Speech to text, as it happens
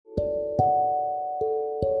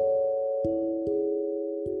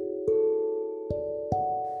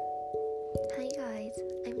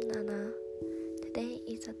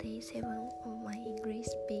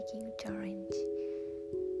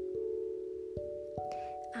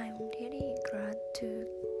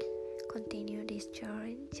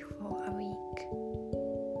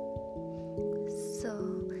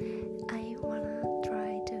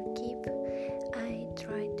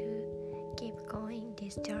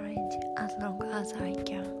challenge as long as I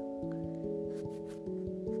can.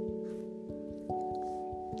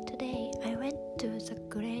 Today I went to the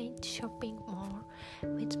great shopping mall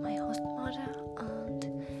with my host mother and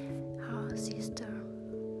her sister.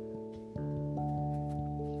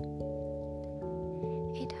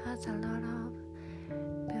 It has a lot of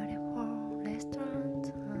beautiful restaurants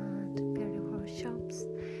and beautiful shops,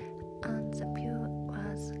 and the view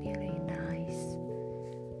was really nice.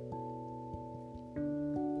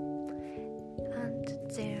 And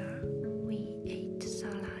there we ate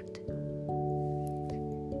salad.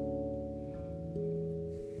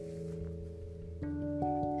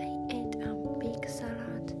 I ate a big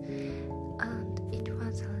salad, and it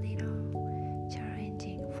was a little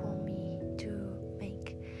challenging for me to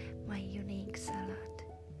make my unique salad.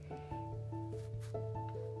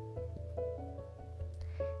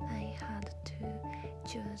 I had to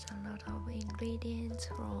choose a lot of ingredients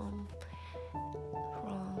from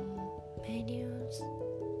menus,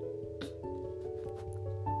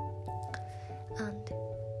 and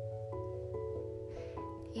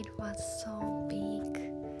it was so big.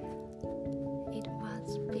 It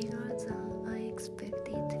was bigger than I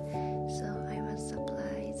expected, so I was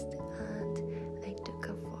surprised and I took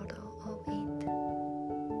a photo of it.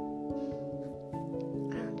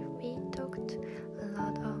 And we talked a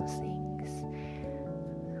lot of things.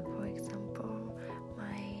 For example,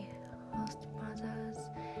 my host mother's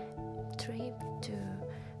trip to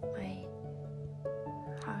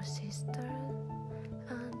her sister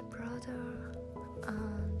and brother,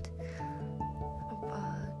 and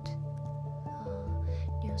about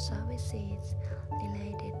new services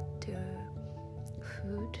related to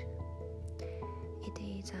food. It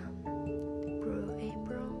is Blue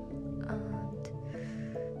Apron, and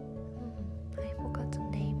I forgot the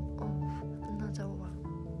name of another one.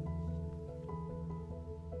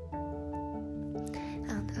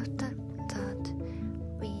 And after that,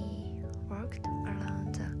 we worked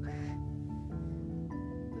around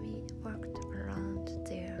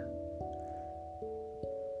there.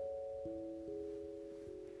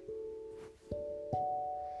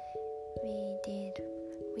 We did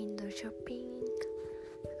window shopping,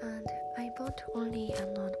 and I bought only a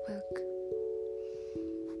notebook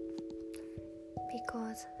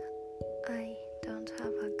because I don't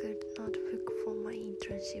have a good notebook for my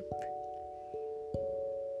internship.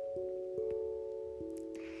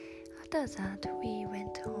 After that, we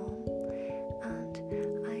went home, and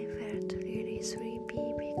I felt really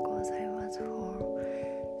sleepy because I was full,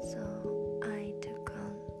 so I took a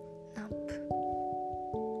nap.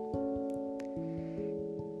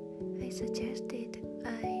 I suggested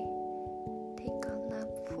I take a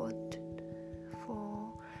nap for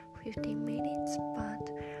 15 minutes, but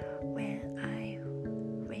when I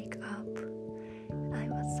wake up, I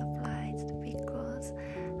was surprised because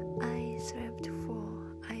I had slept for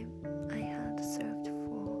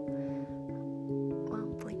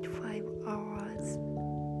 1.5 hours.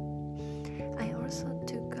 I also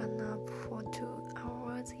took a nap for 2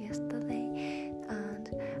 hours yesterday, and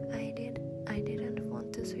I didn't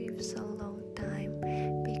want to sleep so long time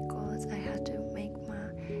because I had to make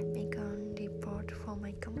a report for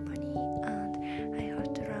my company, and I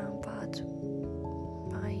had to learn about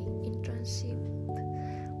my internship,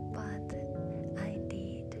 but I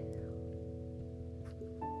did.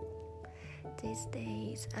 These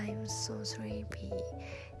days I'm so sleepy,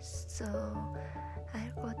 so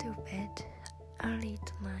I'll go to bed early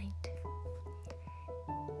tonight.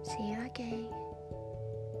 See you again.